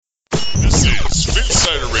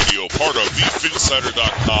part of the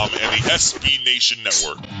Phinsider.com and the SB Nation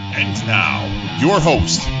Network. And now, your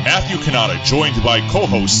host, Matthew Cannata, joined by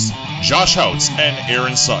co-hosts Josh Houts and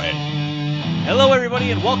Aaron Sutton. Hello, everybody,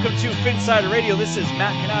 and welcome to Phinsider Radio. This is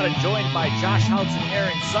Matt Cannata, joined by Josh Houts and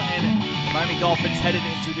Aaron Sutton. The Miami Dolphins headed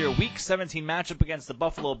into their Week 17 matchup against the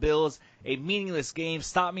Buffalo Bills. A meaningless game.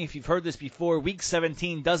 Stop me if you've heard this before. Week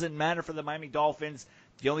 17 doesn't matter for the Miami Dolphins.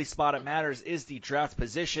 The only spot it matters is the draft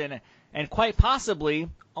position. And quite possibly,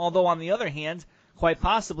 although on the other hand, quite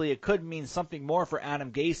possibly it could mean something more for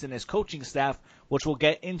Adam Gase and his coaching staff, which we'll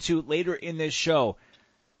get into later in this show.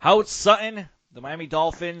 Houts, Sutton, the Miami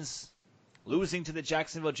Dolphins losing to the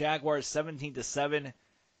Jacksonville Jaguars 17-7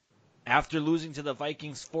 after losing to the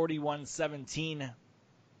Vikings 41-17,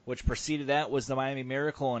 which preceded that was the Miami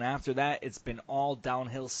Miracle, and after that it's been all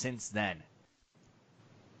downhill since then.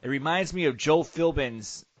 It reminds me of Joe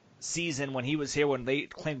Philbin's season when he was here when they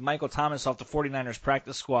claimed Michael Thomas off the 49ers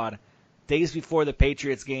practice squad days before the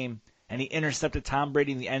Patriots game, and he intercepted Tom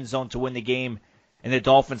Brady in the end zone to win the game, and the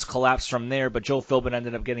Dolphins collapsed from there, but Joe Philbin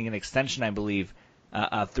ended up getting an extension, I believe,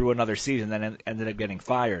 through another season, then ended up getting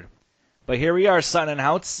fired. But here we are, Sutton and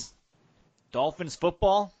Houts. Dolphins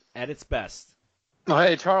football at its best. Well,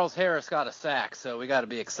 hey, Charles Harris got a sack, so we got to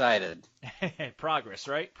be excited. Progress,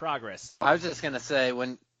 right? Progress. I was just going to say,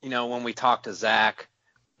 when we talked to Zach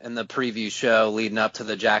in the preview show leading up to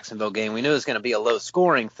the Jacksonville game, we knew it was going to be a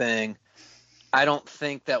low-scoring thing. I don't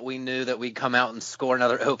think that we knew that we'd come out and score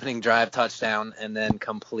another opening drive touchdown and then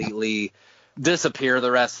completely disappear the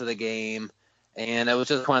rest of the game. And it was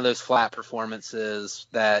just one of those flat performances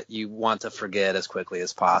that you want to forget as quickly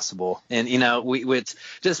as possible. And, it's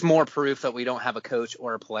just more proof that we don't have a coach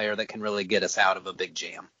or a player that can really get us out of a big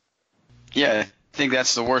jam. Yeah, I think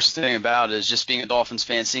that's the worst thing about it is just being a Dolphins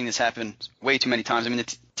fan, seeing this happen way too many times. I mean,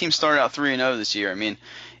 the team started out 3-0 this year. I mean,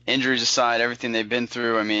 injuries aside, everything they've been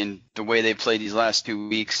through, I mean, the way they played these last 2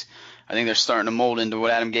 weeks, I think they're starting to mold into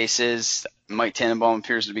what Adam Gase is. Mike Tannenbaum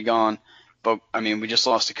appears to be gone. But, I mean, we just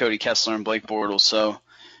lost to Cody Kessler and Blake Bortles. So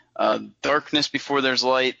darkness before there's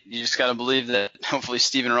light. You just got to believe that hopefully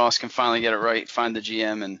Stephen Ross can finally get it right, find the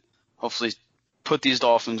GM, and hopefully put these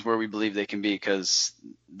Dolphins where we believe they can be because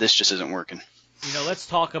this just isn't working. Let's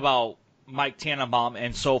talk about Mike Tannenbaum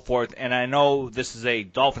and so forth. And I know this is a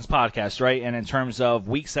Dolphins podcast, right? And in terms of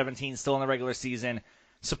Week 17, still in the regular season,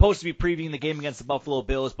 supposed to be previewing the game against the Buffalo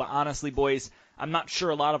Bills. But honestly, boys, I'm not sure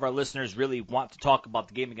a lot of our listeners really want to talk about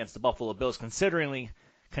the game against the Buffalo Bills,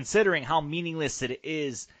 considering how meaningless it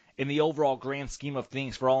is in the overall grand scheme of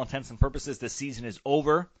things. For all intents and purposes, the season is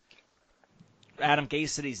over. Adam Gase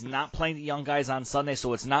said he's not playing the young guys on Sunday,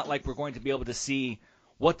 so it's not like we're going to be able to see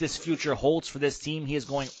what this future holds for this team. He is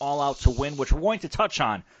going all out to win, which we're going to touch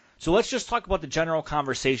on. So let's just talk about the general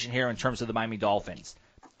conversation here in terms of the Miami Dolphins.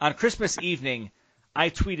 On Christmas evening, I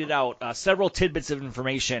tweeted out several tidbits of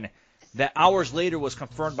information that hours later was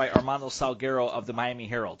confirmed by Armando Salguero of the Miami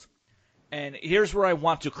Herald. And here's where I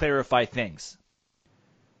want to clarify things.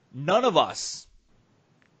 None of us,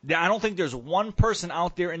 I don't think there's one person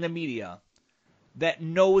out there in the media that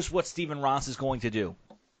knows what Stephen Ross is going to do.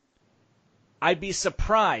 I'd be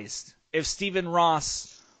surprised if Stephen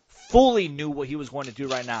Ross fully knew what he was going to do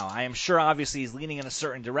right now. I am sure, obviously, he's leaning in a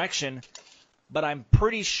certain direction, but I'm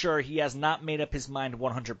pretty sure he has not made up his mind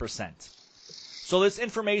 100%. So this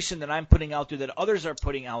information that I'm putting out there, that others are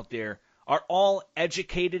putting out there, are all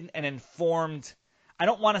educated and informed. I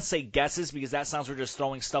don't want to say guesses because that sounds like we're just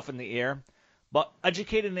throwing stuff in the air, but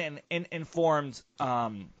educated and informed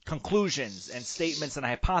conclusions and statements and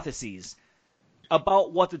hypotheses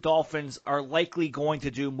about what the Dolphins are likely going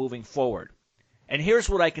to do moving forward. And here's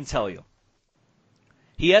what I can tell you.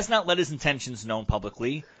 He has not let his intentions known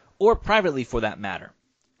publicly, or privately for that matter.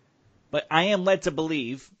 But I am led to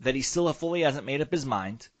believe that he still fully hasn't made up his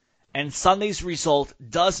mind, and Sunday's result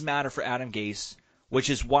does matter for Adam Gase, which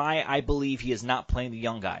is why I believe he is not playing the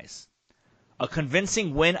young guys. A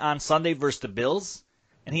convincing win on Sunday versus the Bills,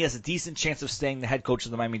 and he has a decent chance of staying the head coach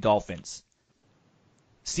of the Miami Dolphins.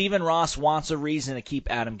 Stephen Ross wants a reason to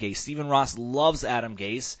keep Adam Gase. Stephen Ross loves Adam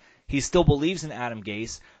Gase. He still believes in Adam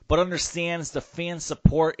Gase, but understands the fan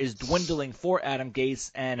support is dwindling for Adam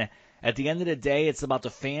Gase, and at the end of the day, it's about the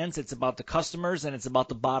fans, it's about the customers, and it's about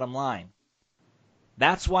the bottom line.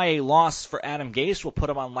 That's why a loss for Adam Gase will put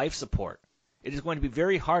him on life support. It is going to be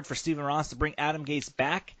very hard for Stephen Ross to bring Adam Gase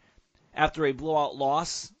back after a blowout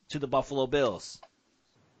loss to the Buffalo Bills.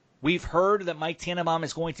 We've heard that Mike Tannenbaum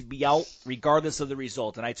is going to be out regardless of the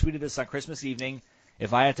result, and I tweeted this on Christmas evening.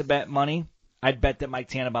 If I had to bet money, I'd bet that Mike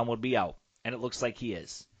Tannenbaum would be out, and it looks like he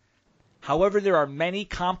is. However, there are many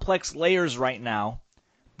complex layers right now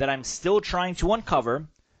that I'm still trying to uncover,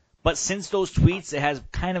 But since those tweets, it has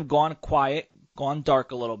kind of gone quiet, gone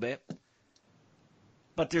dark a little bit.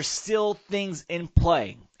 But there's still things in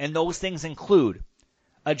play, and those things include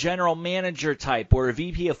a general manager type or a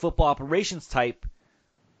VP of football operations type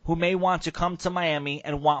who may want to come to Miami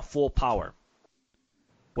and want full power.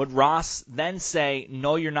 Would Ross then say,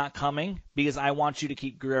 no, you're not coming because I want you to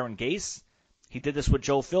keep Guerrero and Gase? He did this with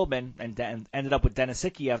Joe Philbin and ended up with Dennis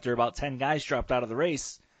Hickey after about 10 guys dropped out of the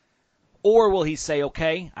race. Or will he say,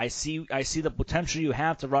 okay, I see the potential you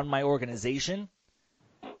have to run my organization.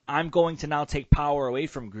 I'm going to now take power away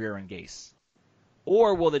from Guerrero and Gase.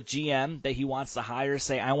 Or will the GM that he wants to hire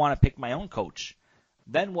say, I want to pick my own coach?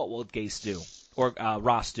 Then what will Gase do or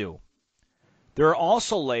Ross do? There are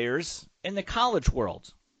also layers in the college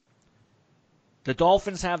world. The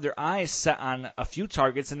Dolphins have their eyes set on a few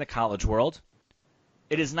targets in the college world.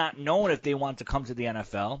 It is not known if they want to come to the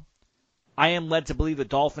NFL. I am led to believe the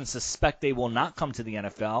Dolphins suspect they will not come to the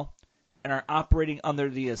NFL and are operating under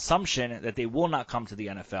the assumption that they will not come to the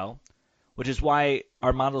NFL, which is why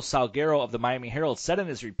Armando Salguero of the Miami Herald said in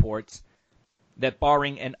his reports that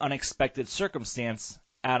barring an unexpected circumstance,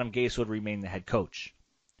 Adam Gase would remain the head coach.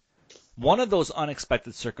 One of those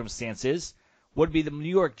unexpected circumstances would be the New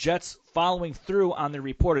York Jets following through on their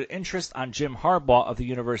reported interest on Jim Harbaugh of the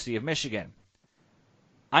University of Michigan.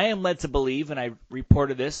 I am led to believe, and I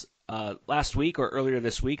reported this last week or earlier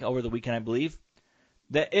this week, over the weekend I believe,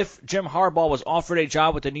 that if Jim Harbaugh was offered a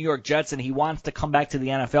job with the New York Jets and he wants to come back to the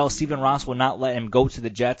NFL, Stephen Ross will not let him go to the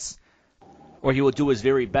Jets, or he will do his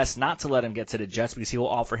very best not to let him get to the Jets because he will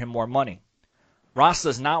offer him more money. Ross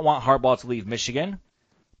does not want Harbaugh to leave Michigan.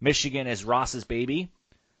 Michigan is Ross's baby.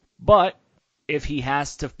 But if he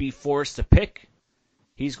has to be forced to pick,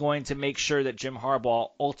 he's going to make sure that Jim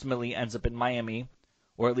Harbaugh ultimately ends up in Miami,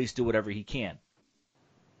 or at least do whatever he can.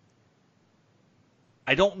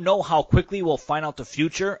 I don't know how quickly we'll find out the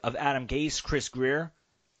future of Adam Gase, Chris Grier,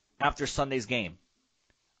 after Sunday's game.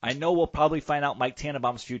 I know we'll probably find out Mike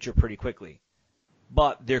Tannenbaum's future pretty quickly.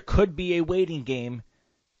 But there could be a waiting game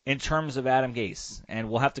in terms of Adam Gase, and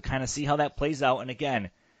we'll have to kind of see how that plays out. And again,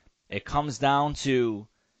 it comes down to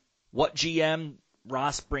what GM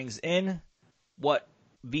Ross brings in, what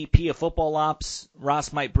VP of football ops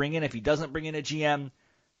Ross might bring in if he doesn't bring in a GM.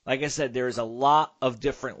 Like I said, there's a lot of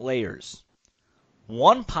different layers.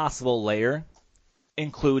 One possible layer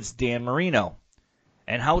includes Dan Marino.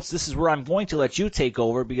 And Houts, this is where I'm going to let you take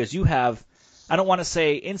over because you have, I don't want to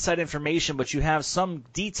say inside information, but you have some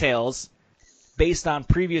details based on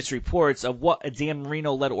previous reports of what a Dan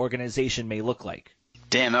Marino-led organization may look like.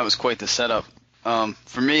 Damn, that was quite the setup.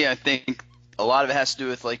 For me, I think a lot of it has to do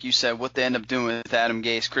with, like you said, what they end up doing with Adam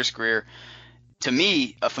Gase, Chris Grier. To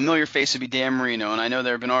me, a familiar face would be Dan Marino, and I know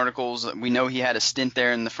there have been articles. We know he had a stint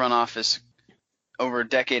there in the front office over a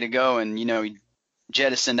decade ago, and, he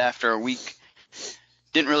jettisoned after a week.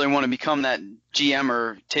 Didn't really want to become that GM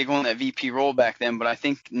or take on that VP role back then, but I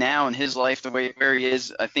think now in his life, the way where he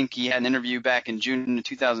is, I think he had an interview back in June of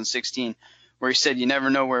 2016 where he said, you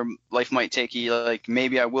never know where life might take you. Like,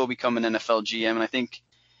 maybe I will become an NFL GM. And I think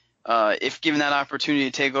if given that opportunity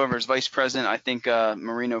to take over as vice president, I think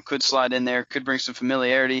Marino could slide in there, could bring some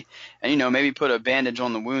familiarity, and, maybe put a bandage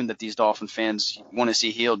on the wound that these Dolphin fans want to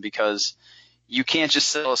see healed, because you can't just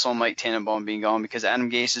sell us on Mike Tannenbaum being gone, because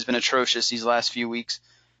Adam Gase has been atrocious these last few weeks.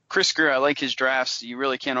 Chris Grier, I like his drafts. You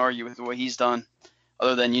really can't argue with what he's done,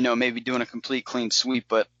 other than, maybe doing a complete clean sweep.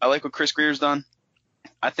 But I like what Chris Grier's done.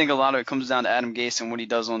 I think a lot of it comes down to Adam Gase and what he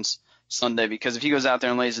does on Sunday, because if he goes out there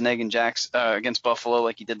and lays an egg against Buffalo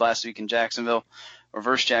like he did last week in Jacksonville or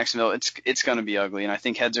versus Jacksonville, it's going to be ugly. And I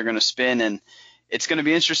think heads are going to spin, and it's going to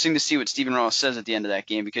be interesting to see what Stephen Ross says at the end of that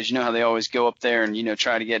game, because you know how they always go up there and,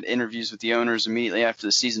 try to get interviews with the owners immediately after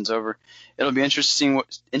the season's over. It'll be interesting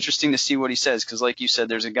to see what he says, because like you said,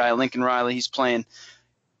 there's a guy, Lincoln Riley, he's playing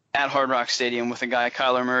at Hard Rock Stadium with a guy,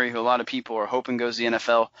 Kyler Murray, who a lot of people are hoping goes to the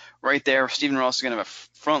NFL. Right there, Stephen Ross is going to have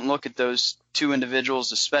a front look at those two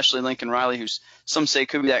individuals, especially Lincoln Riley, who some say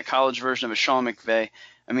could be that college version of a Sean McVay.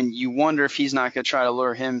 I mean, you wonder if he's not going to try to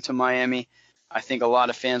lure him to Miami. I think a lot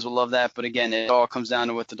of fans will love that. But, again, it all comes down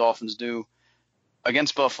to what the Dolphins do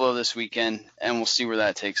against Buffalo this weekend, and we'll see where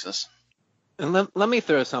that takes us. And let me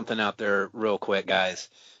throw something out there real quick, guys.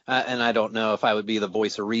 And I don't know if I would be the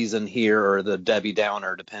voice of reason here or the Debbie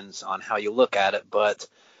Downer, depends on how you look at it. But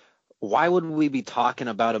why would we be talking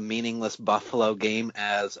about a meaningless Buffalo game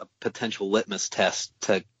as a potential litmus test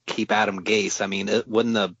to keep Adam Gase? I mean,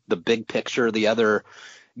 wouldn't the big picture, the other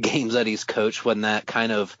games that he's coached, wouldn't that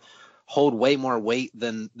kind of hold way more weight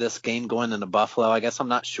than this game going into Buffalo? I guess I'm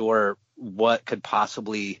not sure what could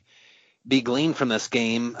possibly be gleaned from this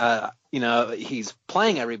game. He's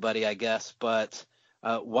playing everybody, I guess, but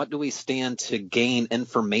What do we stand to gain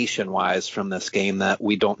information-wise from this game that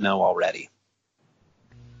we don't know already?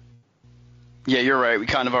 Yeah, you're right. We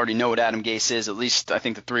kind of already know what Adam Gase is. At least I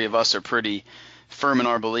think the three of us are pretty firm in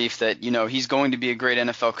our belief that, he's going to be a great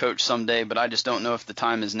NFL coach someday, but I just don't know if the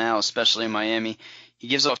time is now, especially in Miami. He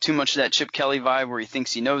gives off too much of that Chip Kelly vibe where he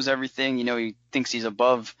thinks he knows everything. He thinks he's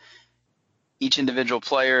above each individual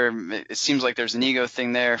player. It seems like there's an ego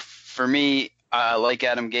thing there. For me, I like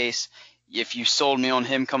Adam Gase. If you sold me on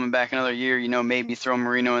him coming back another year, maybe throw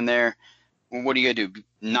Marino in there. Well, what are you going to do?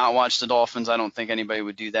 Not watch the Dolphins? I don't think anybody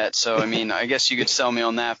would do that. So, I guess you could sell me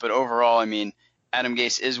on that. But overall, Adam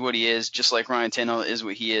Gase is what he is, just like Ryan Tannehill is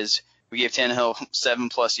what he is. We gave Tannehill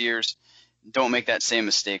 7+ years. Don't make that same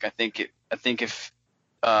mistake. I think if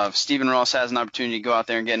Stephen Ross has an opportunity to go out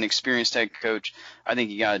there and get an experienced head coach, I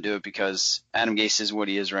think you got to do it because Adam Gase is what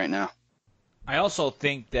he is right now. I also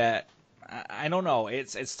think that I don't know.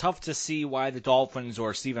 It's tough to see why the Dolphins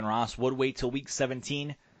or Stephen Ross would wait till week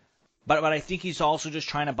 17. But I think he's also just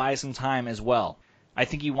trying to buy some time as well. I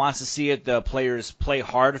think he wants to see the players play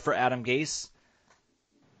hard for Adam Gase.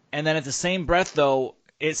 And then at the same breath, though,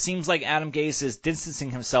 it seems like Adam Gase is distancing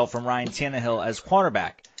himself from Ryan Tannehill as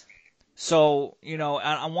quarterback. So,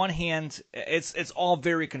 on one hand, it's all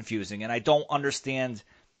very confusing, and I don't understand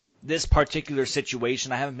this particular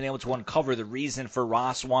situation. I haven't been able to uncover the reason for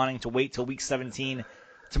Ross wanting to wait till week 17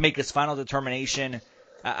 to make his final determination.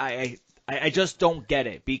 I just don't get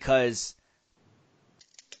it because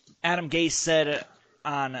Adam Gase said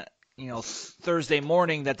on Thursday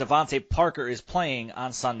morning that Devontae Parker is playing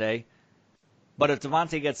on Sunday, but if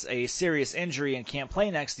Devontae gets a serious injury and can't play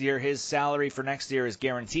next year, his salary for next year is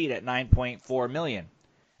guaranteed at $9.4 million,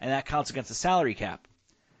 and that counts against the salary cap.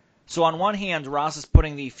 So on one hand, Ross is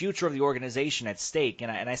putting the future of the organization at stake,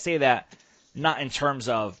 and I say that not in terms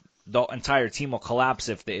of the entire team will collapse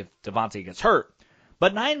if Devontae gets hurt.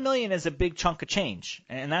 But $9 million is a big chunk of change,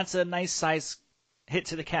 and that's a nice size hit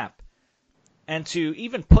to the cap. And to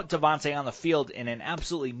even put Devontae on the field in an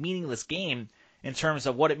absolutely meaningless game in terms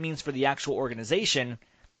of what it means for the actual organization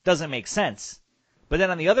doesn't make sense. But then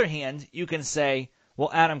on the other hand, you can say, well,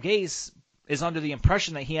 Adam Gase is under the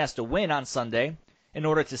impression that he has to win on Sunday in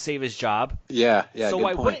order to save his job. Yeah. So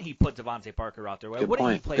why wouldn't he put Devontae Parker out there? Why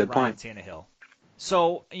wouldn't he play Ryan Tannehill?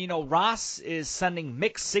 So, Ross is sending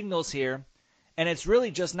mixed signals here. And it's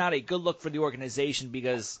really just not a good look for the organization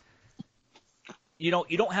because, you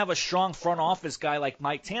don't have a strong front office guy like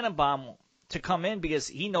Mike Tannenbaum to come in because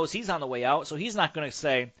he knows he's on the way out. So he's not going to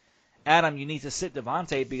say, Adam, you need to sit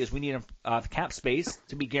Devontae because we need cap space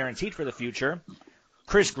to be guaranteed for the future.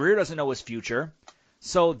 Chris Grier doesn't know his future.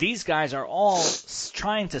 So these guys are all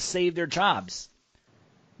trying to save their jobs.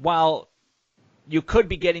 While you could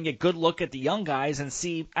be getting a good look at the young guys and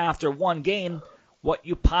see after one game what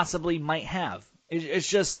you possibly might have. It's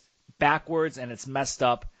just backwards and it's messed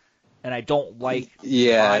up, and I don't like the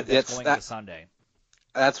vibe that's going into Sunday.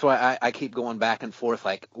 That's why I keep going back and forth,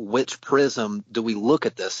 like, which prism do we look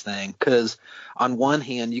at this thing? Because on one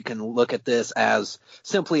hand, you can look at this as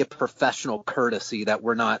simply a professional courtesy that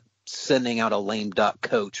we're not sending out a lame duck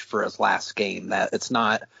coach for his last game, that it's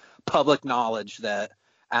not public knowledge that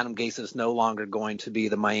Adam Gase is no longer going to be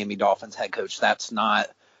the Miami Dolphins head coach. That's not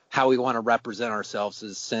how we want to represent ourselves,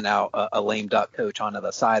 is send out a lame duck coach onto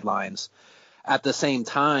the sidelines. At the same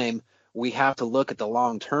time, we have to look at the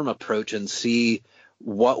long-term approach and see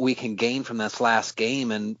what we can gain from this last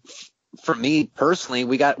game. And for me personally,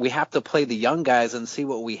 we have to play the young guys and see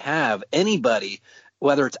what we have. Anybody,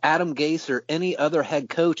 whether it's Adam Gase or any other head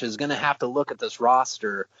coach, is going to have to look at this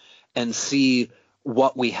roster and see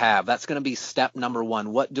what we have. That's going to be step number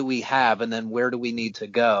one. What do we have? And then where do we need to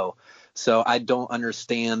go? So I don't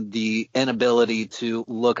understand the inability to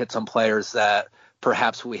look at some players that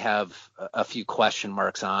perhaps we have a few question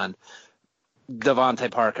marks on.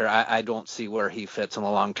 Devontae Parker, I don't see where he fits in the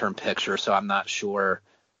long-term picture, so I'm not sure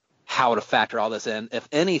how to factor all this in. If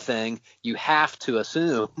anything, you have to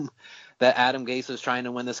assume that Adam Gase is trying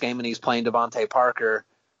to win this game and he's playing Devontae Parker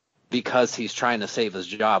because he's trying to save his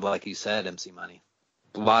job, like you said, MC Money.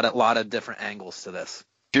 A lot of different angles to this.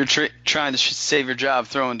 If you're trying to save your job,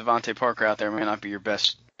 throwing Devontae Parker out there may not be your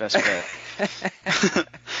best bet. That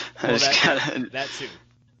too.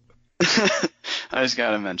 I just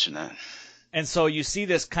got to mention that. And so you see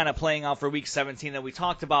this kind of playing out for Week 17 that we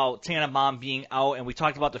talked about Tannenbaum being out, and we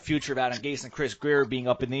talked about the future of Adam Gase and Chris Grier being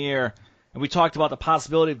up in the air, and we talked about the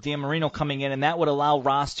possibility of Dan Marino coming in, and that would allow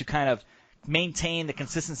Ross to kind of maintain the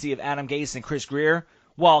consistency of Adam Gase and Chris Grier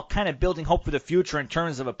while kind of building hope for the future in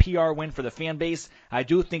terms of a PR win for the fan base. I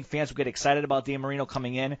do think fans would get excited about Dan Marino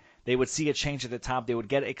coming in. They would see a change at the top. They would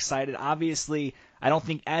get excited. Obviously, I don't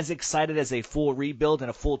think as excited as a full rebuild and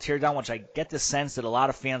a full teardown, which I get the sense that a lot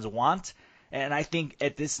of fans want. And I think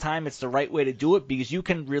at this time it's the right way to do it because you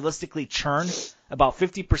can realistically churn about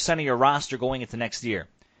 50% of your roster going into next year.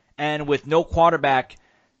 And with no quarterback,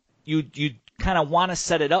 you kind of want to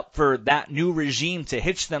set it up for that new regime to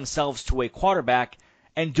hitch themselves to a quarterback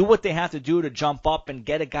and do what they have to do to jump up and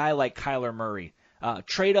get a guy like Kyler Murray.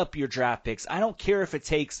 Trade up your draft picks. I don't care if it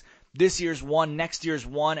takes this year's one, next year's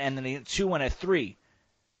one, and then a 2 and a 3.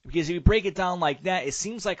 Because if you break it down like that, it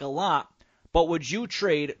seems like a lot. But would you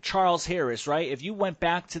trade Charles Harris, right? If you went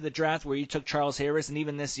back to the draft where you took Charles Harris, and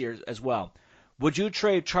even this year as well, would you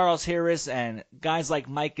trade Charles Harris and guys like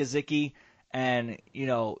Mike Gesicki and,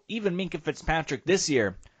 even Minkah Fitzpatrick this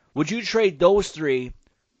year? Would you trade those three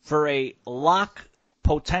for a lock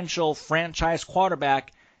potential franchise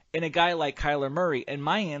quarterback in a guy like Kyler Murray? And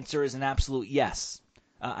my answer is an absolute yes.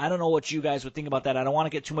 I don't know what you guys would think about that. I don't want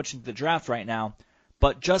to get too much into the draft right now,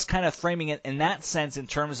 but just kind of framing it in that sense in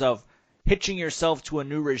terms of hitching yourself to a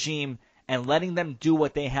new regime and letting them do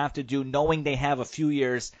what they have to do, knowing they have a few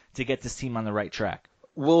years to get this team on the right track.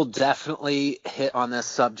 We'll definitely hit on this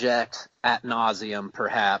subject ad nauseum,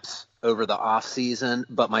 perhaps, over the offseason,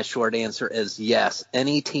 but my short answer is yes.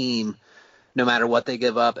 Any team, no matter what they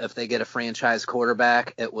give up, if they get a franchise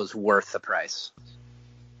quarterback, it was worth the price.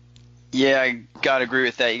 Yeah, I got to agree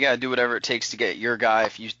with that. You got to do whatever it takes to get your guy.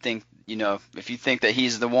 If you think that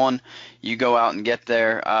he's the one, you go out and get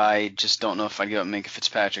there. I just don't know if I give up Minkah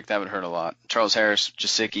Fitzpatrick. That would hurt a lot. Charles Harris,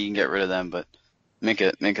 Gesicki, you can get rid of them, but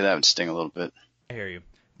Minkah, that would sting a little bit. I hear you.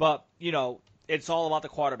 But, it's all about the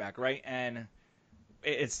quarterback, right? And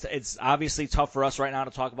it's obviously tough for us right now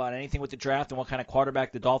to talk about anything with the draft and what kind of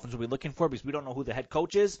quarterback the Dolphins will be looking for because we don't know who the head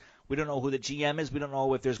coach is. We don't know who the GM is. We don't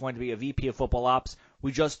know if there's going to be a VP of football ops.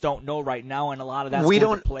 We just don't know right now, and a lot of that's going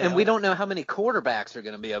to play out. We don't know how many quarterbacks are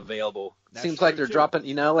going to be available. Seems like they're dropping,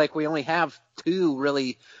 we only have 2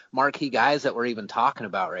 really marquee guys that we're even talking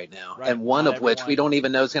about right now, right. And one of which we don't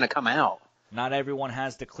even know is going to come out. Not everyone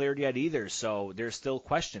has declared yet either, so there's still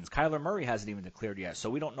questions. Kyler Murray hasn't even declared yet, so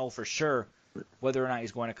we don't know for sure whether or not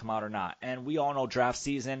he's going to come out or not. And we all know draft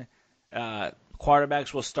season,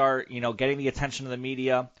 quarterbacks will start, getting the attention of the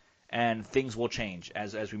media, and things will change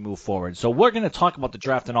as we move forward. So we're going to talk about the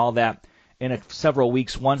draft and all that in several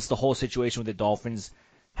weeks once the whole situation with the Dolphins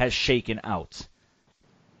has shaken out.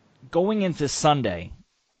 Going into Sunday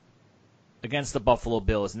against the Buffalo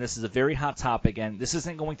Bills, and this is a very hot topic, and this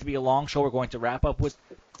isn't going to be a long show we're going to wrap up with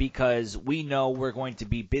because we know we're going to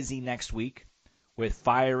be busy next week with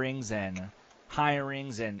firings and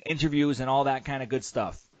hirings and interviews and all that kind of good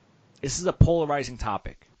stuff. This is a polarizing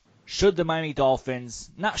topic. Should the Miami Dolphins,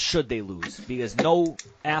 not should they lose, because no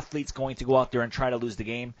athlete's going to go out there and try to lose the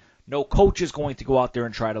game. No coach is going to go out there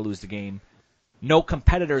and try to lose the game. No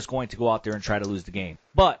competitor is going to go out there and try to lose the game.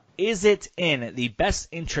 But is it in the best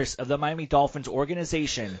interest of the Miami Dolphins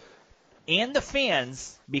organization and the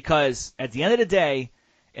fans? Because at the end of the day,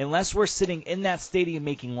 unless we're sitting in that stadium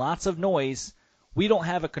making lots of noise, we don't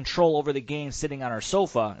have a control over the game sitting on our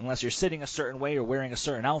sofa. Unless you're sitting a certain way or wearing a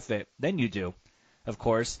certain outfit, then you do, of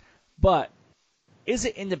course. But is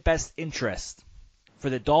it in the best interest for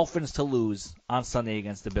the Dolphins to lose on Sunday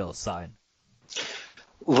against the Bills side?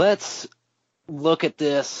 Let's look at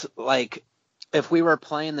this like if we were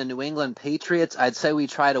playing the New England Patriots, I'd say we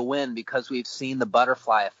try to win because we've seen the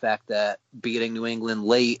butterfly effect that beating New England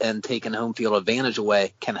late and taking home field advantage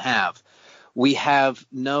away can have. We have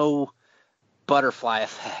no butterfly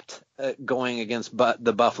effect going against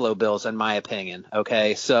the Buffalo Bills, in my opinion.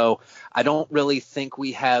 Okay, so I don't really think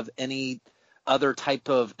we have any other type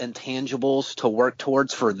of intangibles to work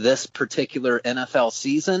towards for this particular NFL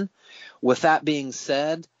season. With that being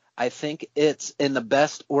said, I think it's in the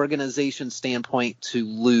best organization standpoint to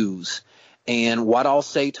lose. And what I'll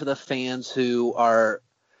say to the fans who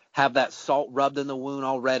have that salt rubbed in the wound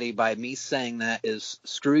already by me saying that is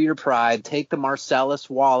screw your pride. Take the Marcellus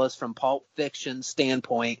Wallace from Pulp Fiction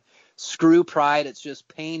standpoint. Screw pride. It's just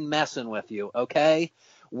pain messing with you, okay?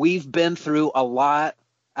 We've been through a lot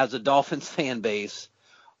as a Dolphins fan base.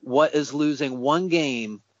 What is losing one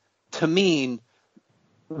game to mean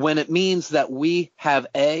when it means that we have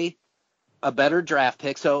a better draft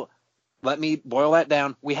pick? So let me boil that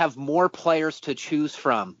down. We have more players to choose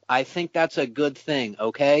from. I think that's a good thing,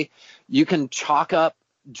 okay? You can chalk up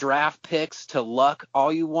draft picks to luck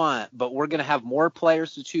all you want, but we're going to have more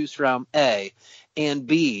players to choose from, A. And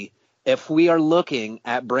B, if we are looking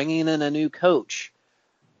at bringing in a new coach,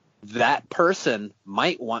 that person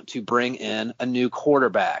might want to bring in a new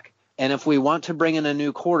quarterback. And if we want to bring in a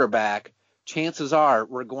new quarterback, chances are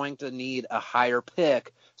we're going to need a higher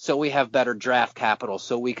pick so we have better draft capital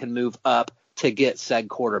so we can move up to get said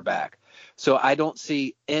quarterback. So I don't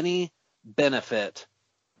see any benefit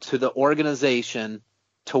to the organization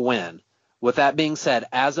to win. With that being said,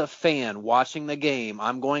 as a fan watching the game,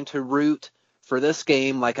 I'm going to root for this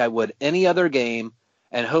game like I would any other game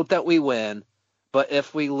and hope that we win. But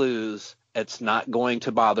if we lose, it's not going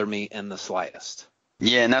to bother me in the slightest.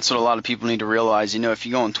 Yeah, and that's what a lot of people need to realize. If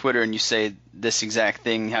you go on Twitter and you say this exact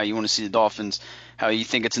thing, how you want to see the Dolphins, how you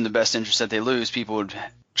think it's in the best interest that they lose, people would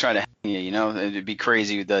try to hang you. It'd be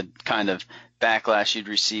crazy the kind of backlash you'd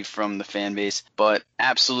receive from the fan base. But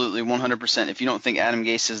absolutely 100%, if you don't think Adam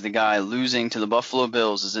Gase is the guy, losing to the Buffalo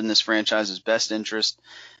Bills is in this franchise's best interest.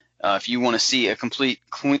 If you want to see a complete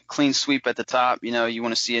clean sweep at the top, you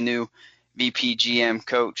want to see a new VP GM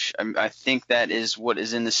coach, I think that is what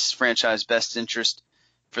is in this franchise's best interest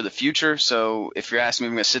for the future. So if you're asking me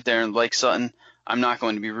if I'm going to sit there and like Sutton, I'm not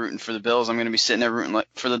going to be rooting for the Bills. I'm going to be sitting there rooting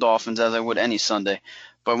for the Dolphins as I would any Sunday.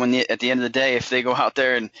 But at the end of the day, if they go out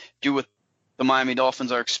there and do what the Miami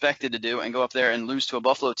Dolphins are expected to do and go up there and lose to a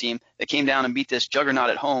Buffalo team that came down and beat this juggernaut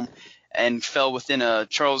at home and fell within a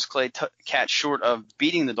Charles Clay catch short of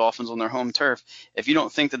beating the Dolphins on their home turf, if you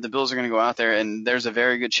don't think that the Bills are going to go out there, and there's a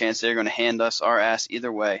very good chance they're going to hand us our ass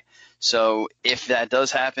either way. So if that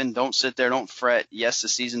does happen, don't sit there, don't fret. Yes, the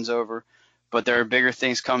season's over, but there are bigger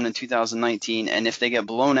things coming in 2019, and if they get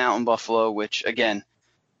blown out in Buffalo, which, again,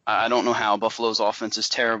 I don't know how. Buffalo's offense is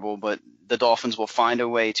terrible, but the Dolphins will find a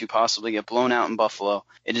way to possibly get blown out in Buffalo.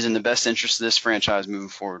 It is in the best interest of this franchise moving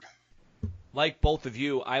forward. Like both of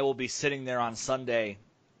you, I will be sitting there on Sunday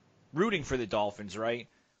rooting for the Dolphins, right?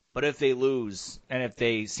 But if they lose and if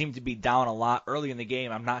they seem to be down a lot early in the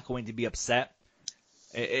game, I'm not going to be upset.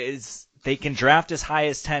 They can draft as high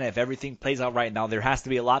as 10 if everything plays out right. Now, there has to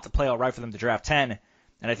be a lot to play out right for them to draft 10,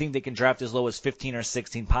 and I think they can draft as low as 15 or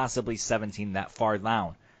 16, possibly 17 that far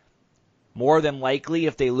down. More than likely,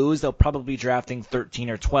 if they lose, they'll probably be drafting 13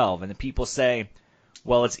 or 12. And the people say,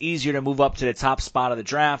 well, it's easier to move up to the top spot of the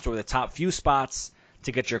draft or the top few spots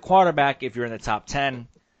to get your quarterback if you're in the top 10.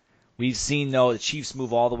 We've seen, though, the Chiefs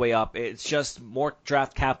move all the way up. It's just more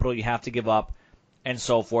draft capital you have to give up and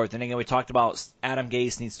so forth. And again, we talked about Adam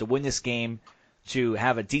Gase needs to win this game to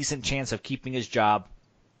have a decent chance of keeping his job.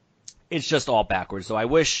 It's just all backwards. So I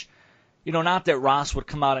wish, not that Ross would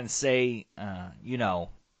come out and say,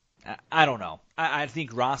 I don't know. I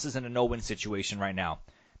think Ross is in a no-win situation right now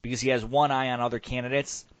because he has one eye on other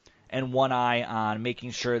candidates and one eye on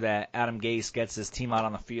making sure that Adam Gase gets his team out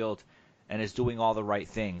on the field and is doing all the right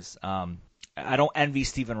things. I don't envy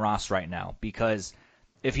Stephen Ross right now because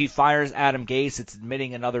if he fires Adam Gase, it's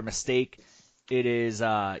admitting another mistake. It is,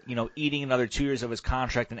 eating another 2 years of his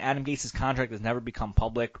contract, and Adam Gase's contract has never become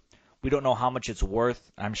public. We don't know how much it's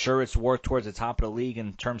worth. I'm sure it's worth towards the top of the league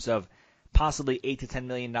in terms of possibly $8 to $10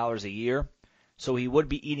 million a year. So he would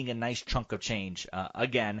be eating a nice chunk of change,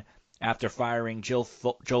 again, after firing Joe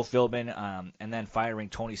Philbin and then firing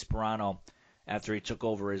Tony Sparano after he took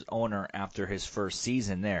over as owner after his first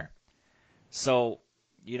season there. So,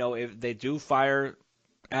 if they do fire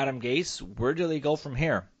Adam Gase, where do they go from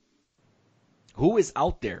here? Who is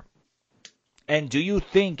out there? And do you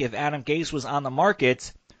think if Adam Gase was on the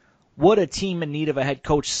market, would a team in need of a head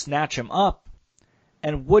coach snatch him up?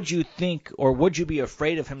 And would you think, or would you be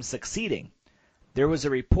afraid of him succeeding? There was a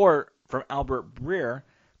report from Albert Breer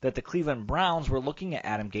that the Cleveland Browns were looking at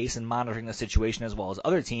Adam Gase and monitoring the situation as well as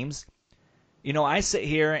other teams. I sit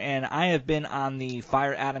here and I have been on the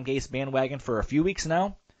fire Adam Gase bandwagon for a few weeks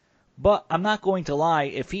now, but I'm not going to lie.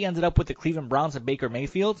 If he ended up with the Cleveland Browns and Baker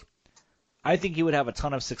Mayfield, I think he would have a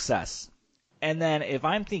ton of success. And then if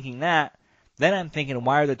I'm thinking that, then I'm thinking,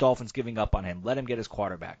 why are the Dolphins giving up on him? Let him get his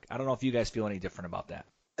quarterback. I don't know if you guys feel any different about that.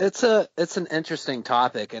 It's an interesting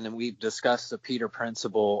topic, and we've discussed the Peter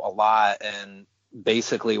principle a lot, and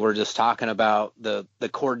basically we're just talking about the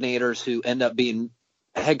coordinators who end up being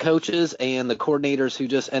head coaches and the coordinators who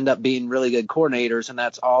just end up being really good coordinators, and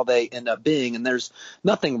that's all they end up being. And there's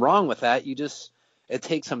nothing wrong with that. It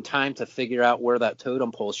takes some time to figure out where that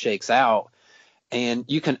totem pole shakes out, and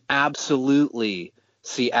you can absolutely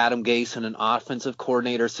see Adam Gase in an offensive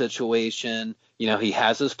coordinator situation. He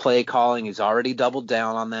has his play calling. He's already doubled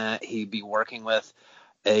down on that. He'd be working with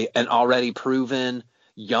an already proven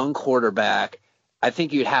young quarterback. I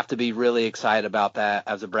think you'd have to be really excited about that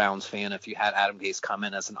as a Browns fan if you had Adam Gase come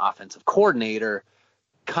in as an offensive coordinator.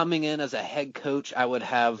 Coming in as a head coach, I would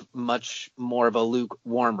have much more of a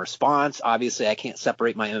lukewarm response. Obviously, I can't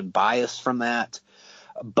separate my own bias from that.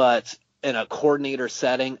 But in a coordinator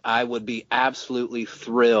setting, I would be absolutely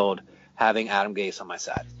thrilled having Adam Gase on my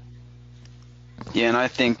side. Yeah, and I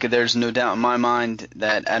think there's no doubt in my mind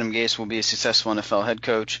that Adam Gase will be a successful NFL head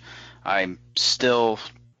coach. I still,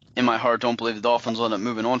 in my heart, don't believe the Dolphins will end up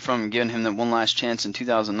moving on from him and giving him that one last chance in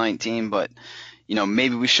 2019. But,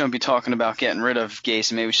 maybe we shouldn't be talking about getting rid of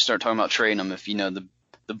Gase, and maybe we should start talking about trading him if,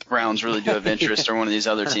 the Browns really do have interest or one of these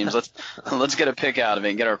other teams. Let's get a pick out of it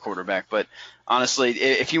and get our quarterback. But honestly,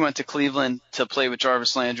 if you went to Cleveland to play with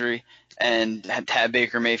Jarvis Landry and had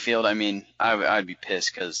Baker Mayfield, I'd be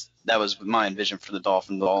pissed because that was my envision for the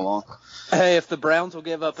Dolphins all along. Hey, if the Browns will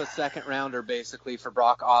give up a second rounder basically for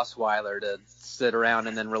Brock Osweiler to sit around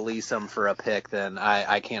and then release him for a pick, then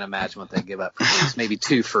I can't imagine what they give up for these. Maybe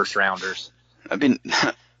 2 first rounders.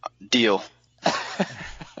 Deal.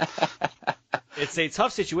 It's a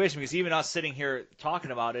tough situation because even us sitting here talking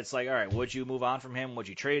about it, it's like, all right, would you move on from him? Would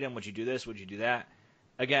you trade him? Would you do this? Would you do that?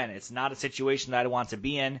 Again, it's not a situation that I want to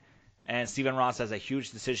be in, and Stephen Ross has a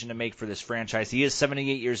huge decision to make for this franchise. He is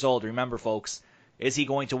 78 years old. Remember, folks, is he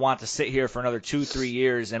going to want to sit here for another 2-3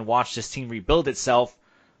 years and watch this team rebuild itself,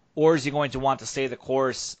 or is he going to want to stay the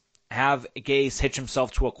course, have Gase hitch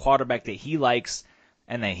himself to a quarterback that he likes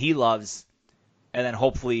and that he loves, and then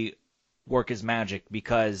hopefully work his magic?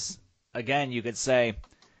 Because again, you could say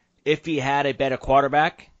if he had a better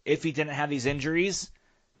quarterback, if he didn't have these injuries,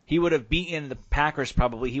 he would have beaten the Packers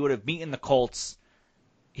probably. He would have beaten the Colts.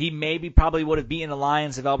 He probably would have beaten the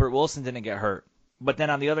Lions if Albert Wilson didn't get hurt. But then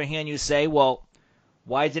on the other hand, you say, well,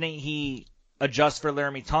 why didn't he adjust for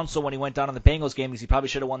Laramie Tunsil when he went down in the Bengals game? Because he probably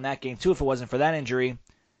should have won that game too if it wasn't for that injury.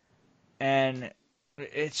 And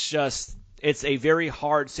it's a very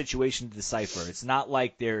hard situation to decipher. It's not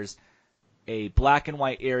like there's a black and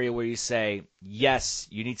white area where you say, yes,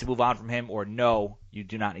 you need to move on from him, or no, you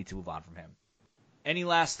do not need to move on from him. Any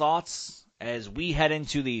last thoughts as we head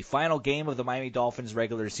into the final game of the Miami Dolphins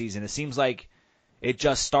regular season? It seems like it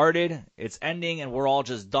just started, it's ending, and we're all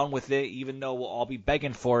just done with it, even though we'll all be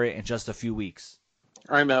begging for it in just a few weeks.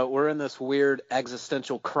 All right, Mo, we're in this weird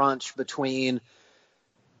existential crunch between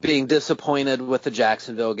being disappointed with the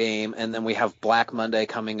Jacksonville game, and then we have Black Monday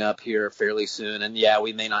coming up here fairly soon. And yeah,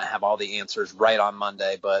 we may not have all the answers right on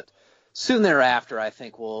Monday, but soon thereafter, I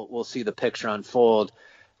think we'll see the picture unfold.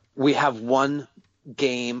 We have one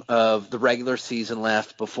game of the regular season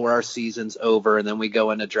left before our season's over, and then we go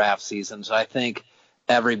into draft season. So I think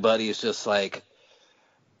everybody is just like,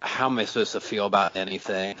 how am I supposed to feel about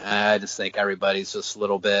anything? I just think everybody's just a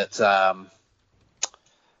little bit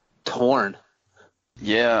torn.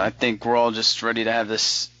 Yeah, I think we're all just ready to have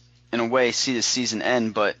this, in a way, see the season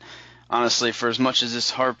end. But honestly, for as much as this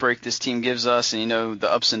heartbreak this team gives us and, the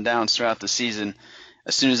ups and downs throughout the season,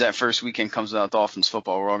 as soon as that first weekend comes without Dolphins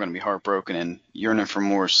football, we're all going to be heartbroken and yearning for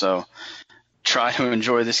more. So try to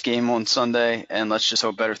enjoy this game on Sunday, and let's just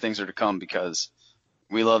hope better things are to come because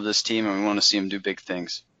we love this team and we want to see them do big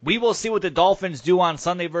things. We will see what the Dolphins do on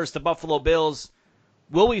Sunday versus the Buffalo Bills.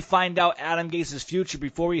 Will we find out Adam Gase's future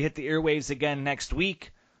before we hit the airwaves again next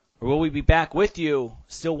week? Or will we be back with you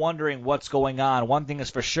still wondering what's going on? One thing is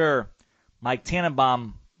for sure, Mike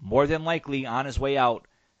Tannenbaum more than likely on his way out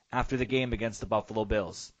after the game against the Buffalo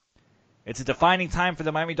Bills. It's a defining time for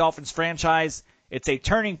the Miami Dolphins franchise. It's a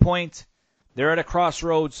turning point. They're at a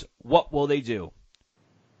crossroads. What will they do?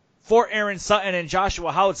 For Aaron Sutton and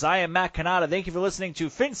Joshua Houts, I am Matt Canada. Thank you for listening to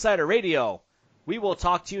Phinsider Radio. We will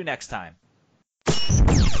talk to you next time.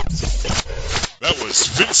 That was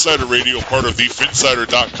Phinsider Radio, part of the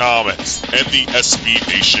Phinsider.com and the SB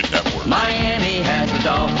Nation Network. Miami has the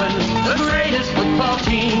Dolphins, the greatest football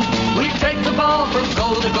team. We take the ball from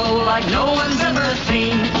goal to goal like no one's ever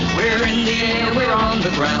seen. We're in the air, we're on the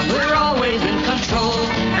ground, we're always in control.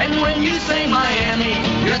 And when you say Miami,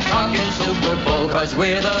 you're talking Super Bowl, 'cause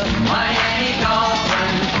we're the Miami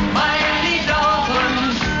Dolphins. Miami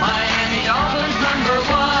Dolphins, Miami Dolphins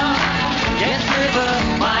 #1. Yes, we're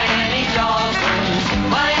the Miami Dolphins,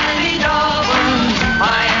 Miami Dolphins,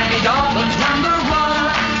 Miami Dolphins #1.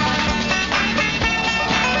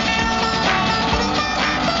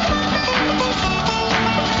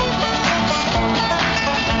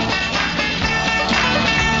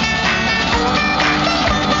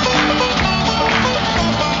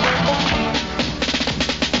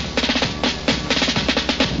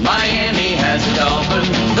 Miami has the Dolphins,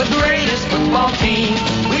 the greatest football team.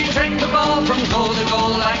 We take the ball from goal to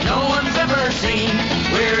goal like no one's ever seen.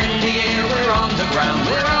 We're in the air, we're on the ground,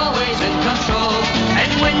 we're always in control.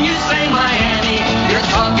 And when you say Miami, you're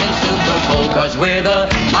talking Super Bowl, 'cause we're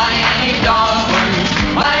the Miami Dolphins,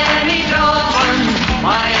 Miami Dolphins,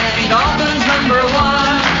 Miami Dolphins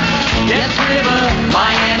 #1. Yes, we're the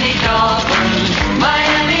Miami Dolphins,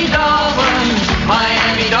 Miami Dolphins.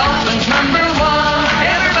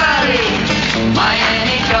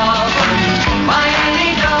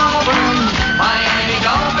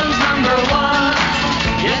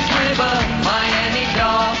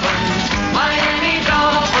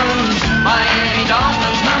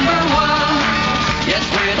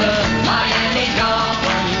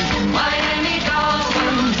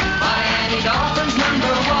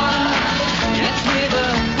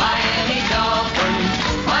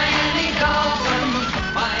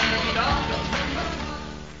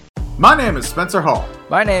 My name is Spencer Hall.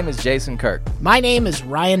 My name is Jason Kirk. My name is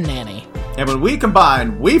Ryan Nanny. And when we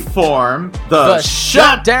combine, we form the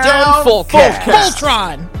Shutdown Fullcast.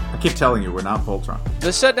 Voltron! I keep telling you, we're not Voltron.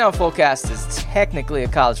 The Shutdown Fullcast is technically a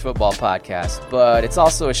college football podcast, but it's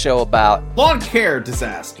also a show about lawn care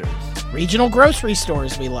disasters, regional grocery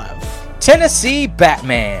stores we love, Tennessee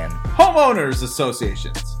Batman, homeowners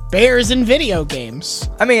associations, bears and video games.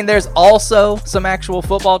 I mean, there's also some actual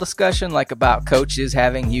football discussion, like about coaches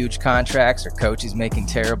having huge contracts, or coaches making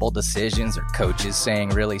terrible decisions, or coaches saying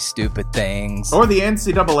really stupid things. Or the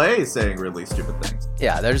NCAA saying really stupid things.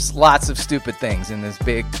 Yeah, there's lots of stupid things in this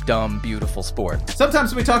big, dumb, beautiful sport.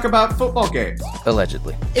 Sometimes we talk about football games.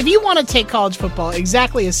 Allegedly. If you want to take college football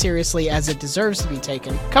exactly as seriously as it deserves to be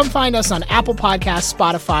taken, come find us on Apple Podcasts,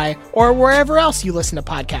 Spotify, or wherever else you listen to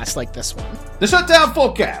podcasts like this one. The Shutdown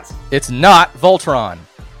Fullcast. It's not Voltron.